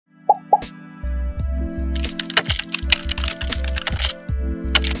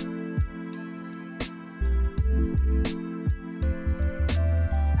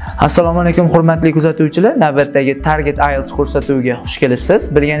Assalomu alaykum hurmatli kuzatuvchilar. Navbatdagi Target IELTS ko'rsatuviga xush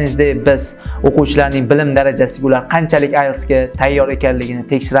kelibsiz. Bilganingizdek, biz o'quvchilarning bilim darajasiga ular qanchalik IELTS ga tayyor ekanligini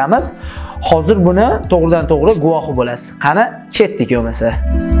tekshiramiz. Hozir buni to'g'ridan-to'g'ri guvohi bo'lasiz. Qani, ketdik bo'lmasa.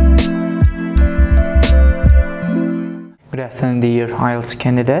 Good afternoon, dear IELTS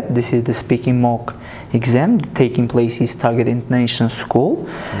candidate. This is the speaking mock exam taking place in Target International School.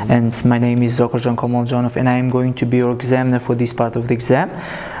 And my name is Zokarjon Kamoljonov, and I am going to be your examiner for this part of the exam.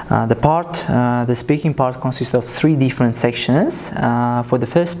 The speaking part consists of 3 different sections. For the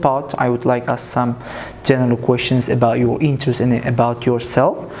first part, I would like to ask some general questions about your interest and about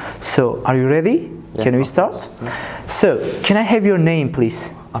yourself. So, are you ready? Yeah, can we start? So, can I have your name,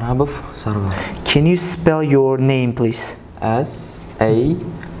 please? Arabov Sarvar. Can you spell your name, please? S-A-R-V-A-R.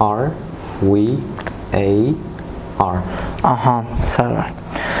 Sarvar.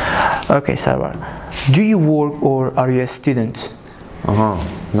 Okay, Sarvar. Do you work or are you a student?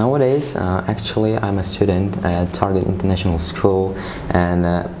 Nowadays, actually, I'm a student at Target International School, and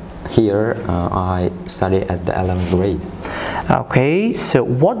here I study at the 11th grade. Okay, so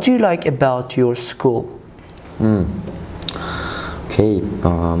what do you like about your school? Okay,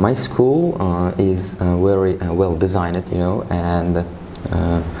 my school is very well designed, you know, and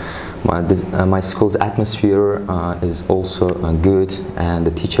my school's atmosphere is also good, and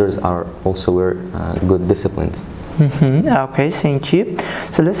the teachers are also very good disciplined. Okay, thank you.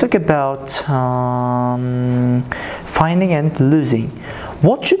 So let's talk about finding and losing.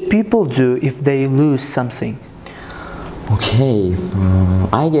 What should people do if they lose something? Okay,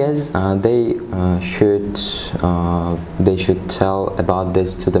 I guess they should tell about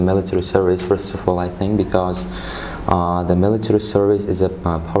this to the military service first of all, I think, because the military service is a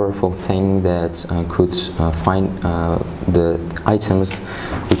powerful thing that could find the items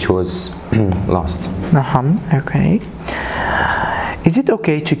which was lost. Okay. Is it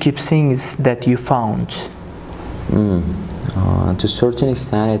okay to keep things that you found? To a certain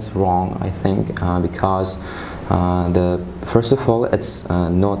extent, it's wrong, I think, because first of all, it's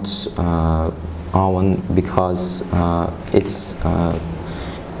not own, because it's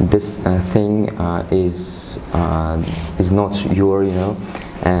this thing is not your, you know,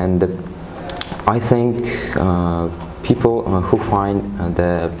 and I think people who find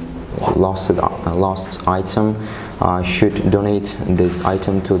the lost item should donate this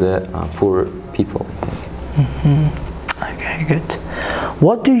item to the poor people, I think. Okay, good.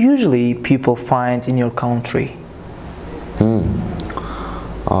 What do usually people find in your country?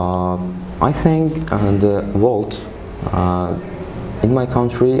 I think the vault. In my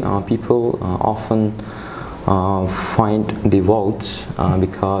country, people often find the vault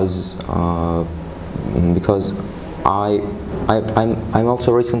because I'm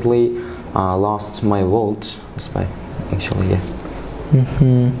also recently lost my vault. Actually, yes.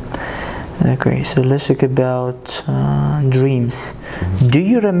 Okay, so let's talk about dreams. Do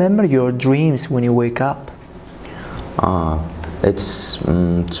you remember your dreams when you wake up? It's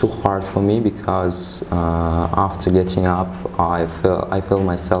too hard for me because after getting up, I feel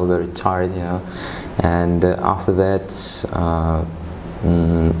myself very tired, you know, and after that,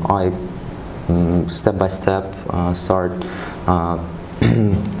 I step by step start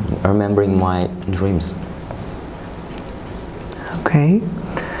remembering my dreams. Okay.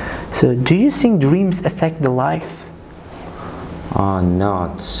 So, do you think dreams affect the life?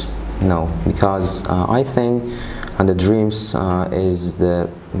 No, because I think the dreams is the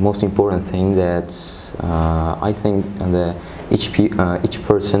most important thing that I think each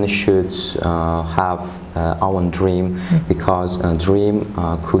person should have own dream, because a dream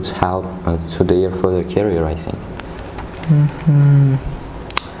could help to their further career, I think.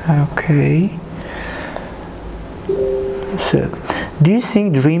 Okay. So, do you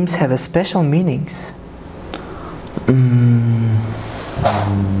think dreams have a special meanings?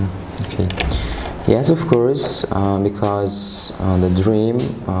 Okay. Yes, of course, because the dream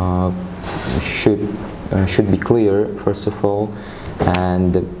should be clear first of all,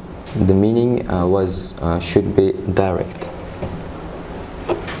 and the meaning should be direct.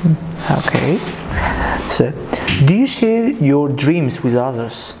 Okay. So, do you share your dreams with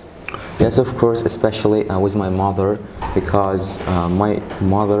others? Yes, of course, especially with my mother, because my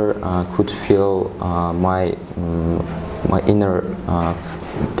mother could feel my inner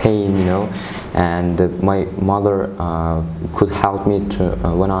pain, you know, and my mother could help me to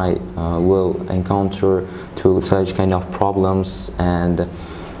when I will encounter to such kind of problems, and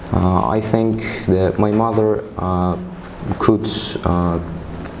I think that my mother could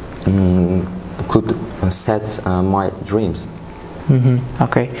set my dreams.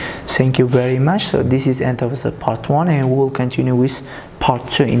 Okay, thank you very much. So this is end of the part 1, and we will continue with part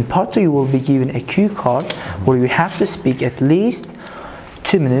 2. In part 2 you will be given a cue card where you have to speak at least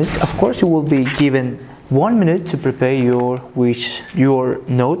 2 minutes. Of course you will be given 1 minute to prepare your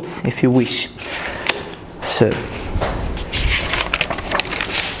notes if you wish. So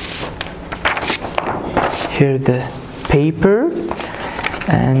here the paper,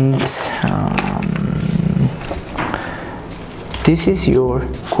 and this is your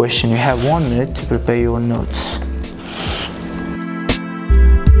question. You have 1 minute to prepare your notes.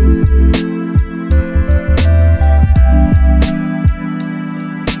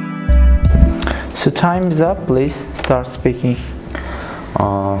 So time is up, please start speaking.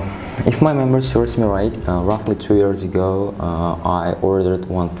 If my memory serves me right, roughly 2 years ago, I ordered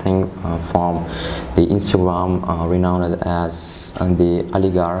one thing from the Instagram renowned as the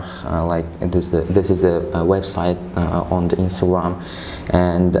Oligarch. Like this is the website on the Instagram,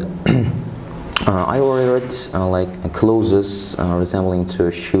 and I ordered like clothes resembling to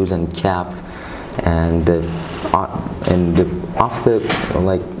shoes and cap, and after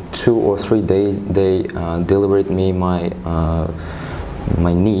like 2 or 3 days, they delivered me my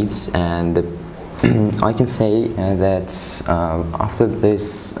needs, and I can say that after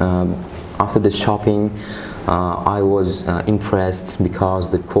the shopping, I was impressed because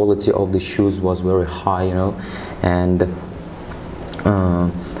the quality of the shoes was very high, you know, and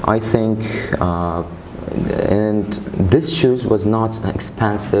I think and this shoes was not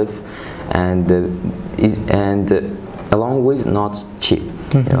expensive, and along with not cheap,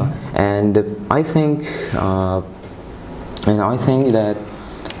 you know, and I think that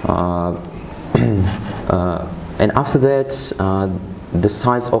and after that the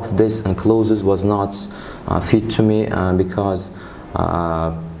size of this clothes was not fit to me, because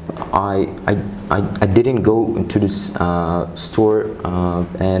I didn't go into this store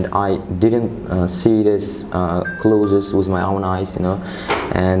and I didn't see this clothes with my own eyes, you know,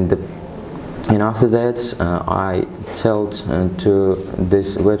 and after that I told to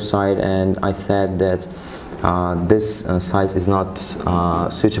this website, and I said that this size is not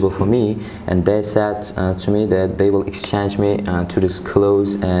suitable for me, and they said to me that they will exchange me to this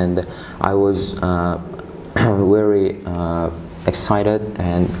clothes, and I was very excited,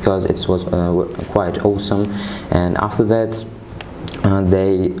 and because it was quite awesome. And after that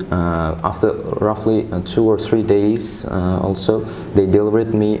after roughly 2 or 3 days also they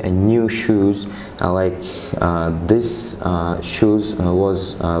delivered me a new shoes, like this shoes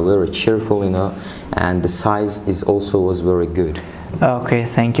was very cheerful, you know, and the size was very good. Okay,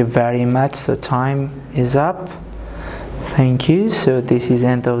 thank you very much. So time is up. Thank you. So this is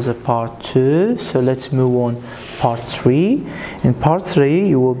end of the part 2. So let's move on part 3. In part 3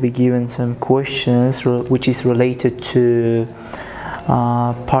 you will be given some questions which is related to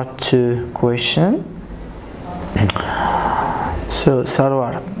part 2 question. So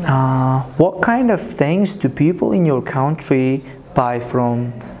Sarvar, what kind of things do people in your country buy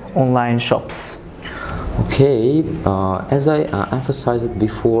from online shops? Okay, as I emphasized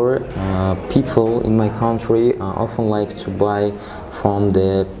before, people in my country often like to buy from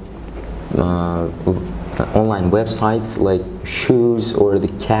the online websites like shoes or the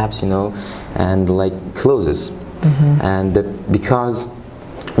caps, you know, and like clothes. And because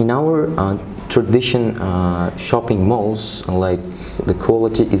in our tradition shopping malls, like the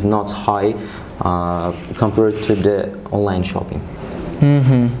quality is not high compared to the online shopping.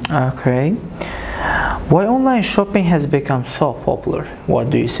 Okay. Why online shopping has become so popular? What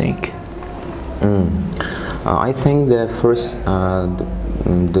do you think? I think the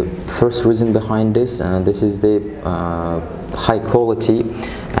first reason behind this is the high quality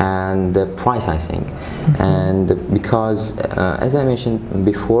and the price, I think. And because as I mentioned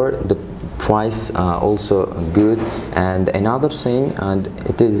before, the price also good, and another thing, and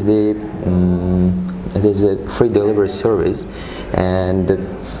it is a free delivery service. And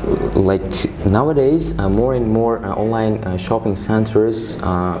like nowadays more and more online shopping centers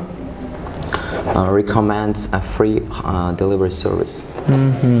recommend a free delivery service.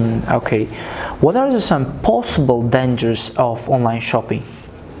 Okay, what are some possible dangers of online shopping?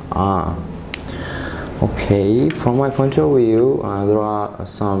 Okay, from my point of view, there are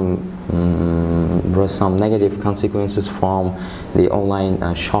some negative consequences from the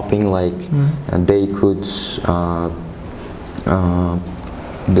online shopping, like they could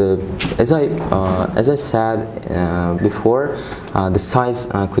as I said before, the size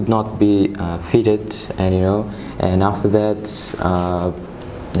could not be fitted, and you know, and after that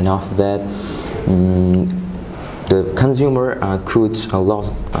the consumer could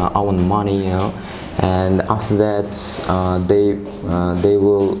lost our money, and after that they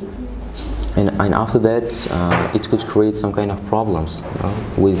will. And after that, it could create some kind of problems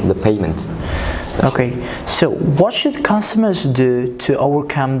with the payment. Okay, so what should consumers do to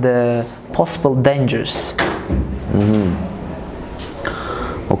overcome the possible dangers?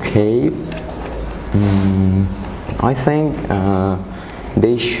 Okay, I think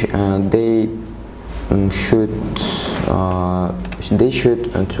they should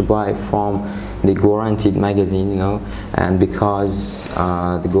to buy from the guaranteed magazine, and because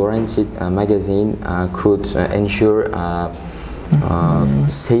the guaranteed magazine could ensure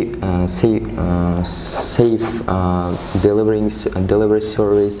safe delivery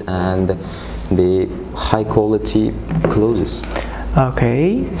service and the high quality clothes.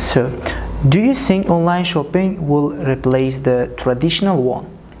 Okay, so do you think online shopping will replace the traditional one?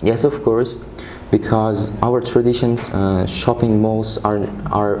 Yes, of course, because our traditional shopping malls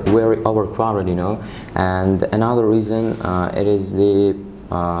are very overcrowded, and another reason it is the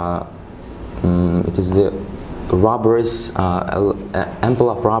robbers. Ample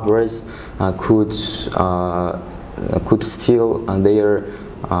of robbers could steal their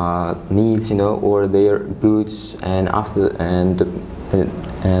needs, or their goods, and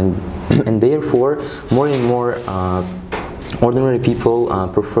therefore more and more ordinary people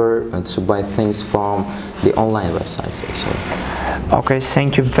prefer to buy things from the online websites actually. Okay,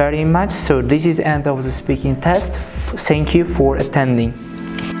 thank you very much. So this is the end of the speaking test. Thank you for attending.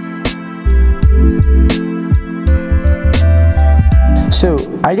 So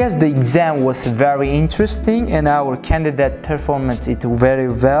I guess the exam was very interesting and our candidate performed it very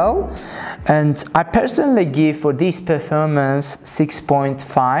well, and I personally give for this performance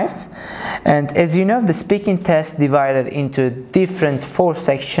 6.5. And as you know, the speaking test divided into different 4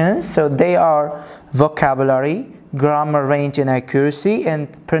 sections, so they are vocabulary, grammar, range and accuracy, and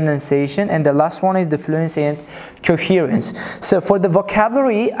pronunciation, and the last one is the fluency and coherence. So for the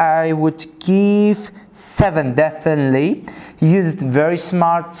vocabulary, I would give 7 definitely. He used very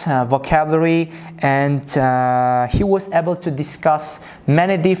smart vocabulary, and he was able to discuss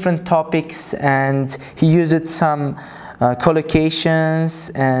many different topics, and he used some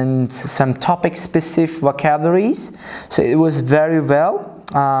collocations and some topic specific vocabularies, so it was very well.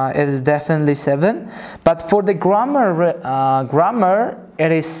 It is definitely 7, but for the grammar,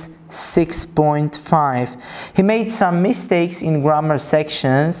 it is 6.5. He made some mistakes in grammar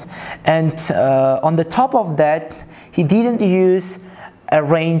sections, and on the top of that, he didn't use a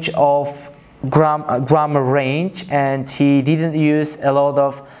range of grammar range, and he didn't use a lot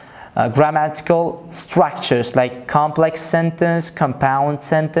of grammatical structures like complex sentence, compound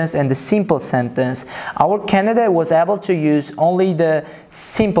sentence, and the simple sentence. Our candidate was able to use only the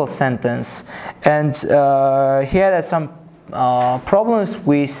simple sentence, and he had some problems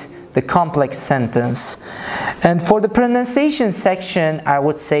with the complex sentence. And for the pronunciation section, I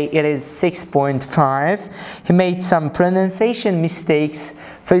would say it is 6.5. He made some pronunciation mistakes.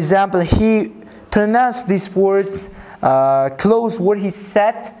 For example, he pronounced this word close where he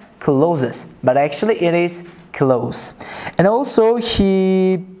said closes, but actually it is close. And also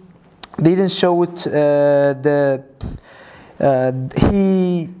he didn't show it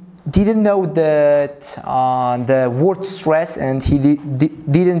he didn't know that the word stress, and he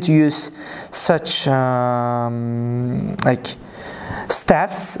didn't use such like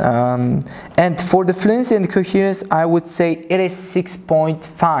steps. And for the fluency and coherence, I would say it is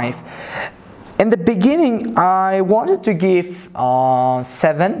 6.5. In the beginning, I wanted to give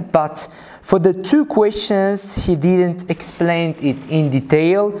 7, but for the 2 questions, he didn't explain it in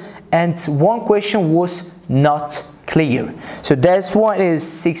detail, and one question was not clear. So that's why it is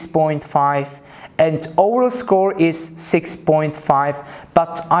 6.5, and overall score is 6.5.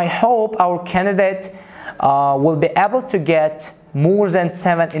 But I hope our candidate will be able to get more than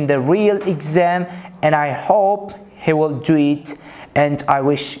 7 in the real exam, and I hope he will do it, and I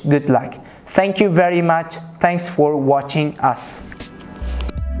wish good luck. Thank you very much. Thanks for watching us.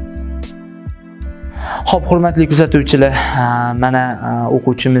 Xo'p, hurmatli kuzatuvchilar, mana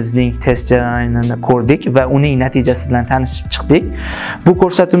o'quvchimizning test jarayonini ko'rdik va uning natijasi bilan tanishib chiqdik. Bu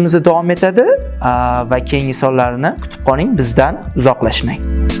ko'rsatuvimiz davom etadi va keyingi sonlarini kutib qoling, bizdan uzoqlashmang.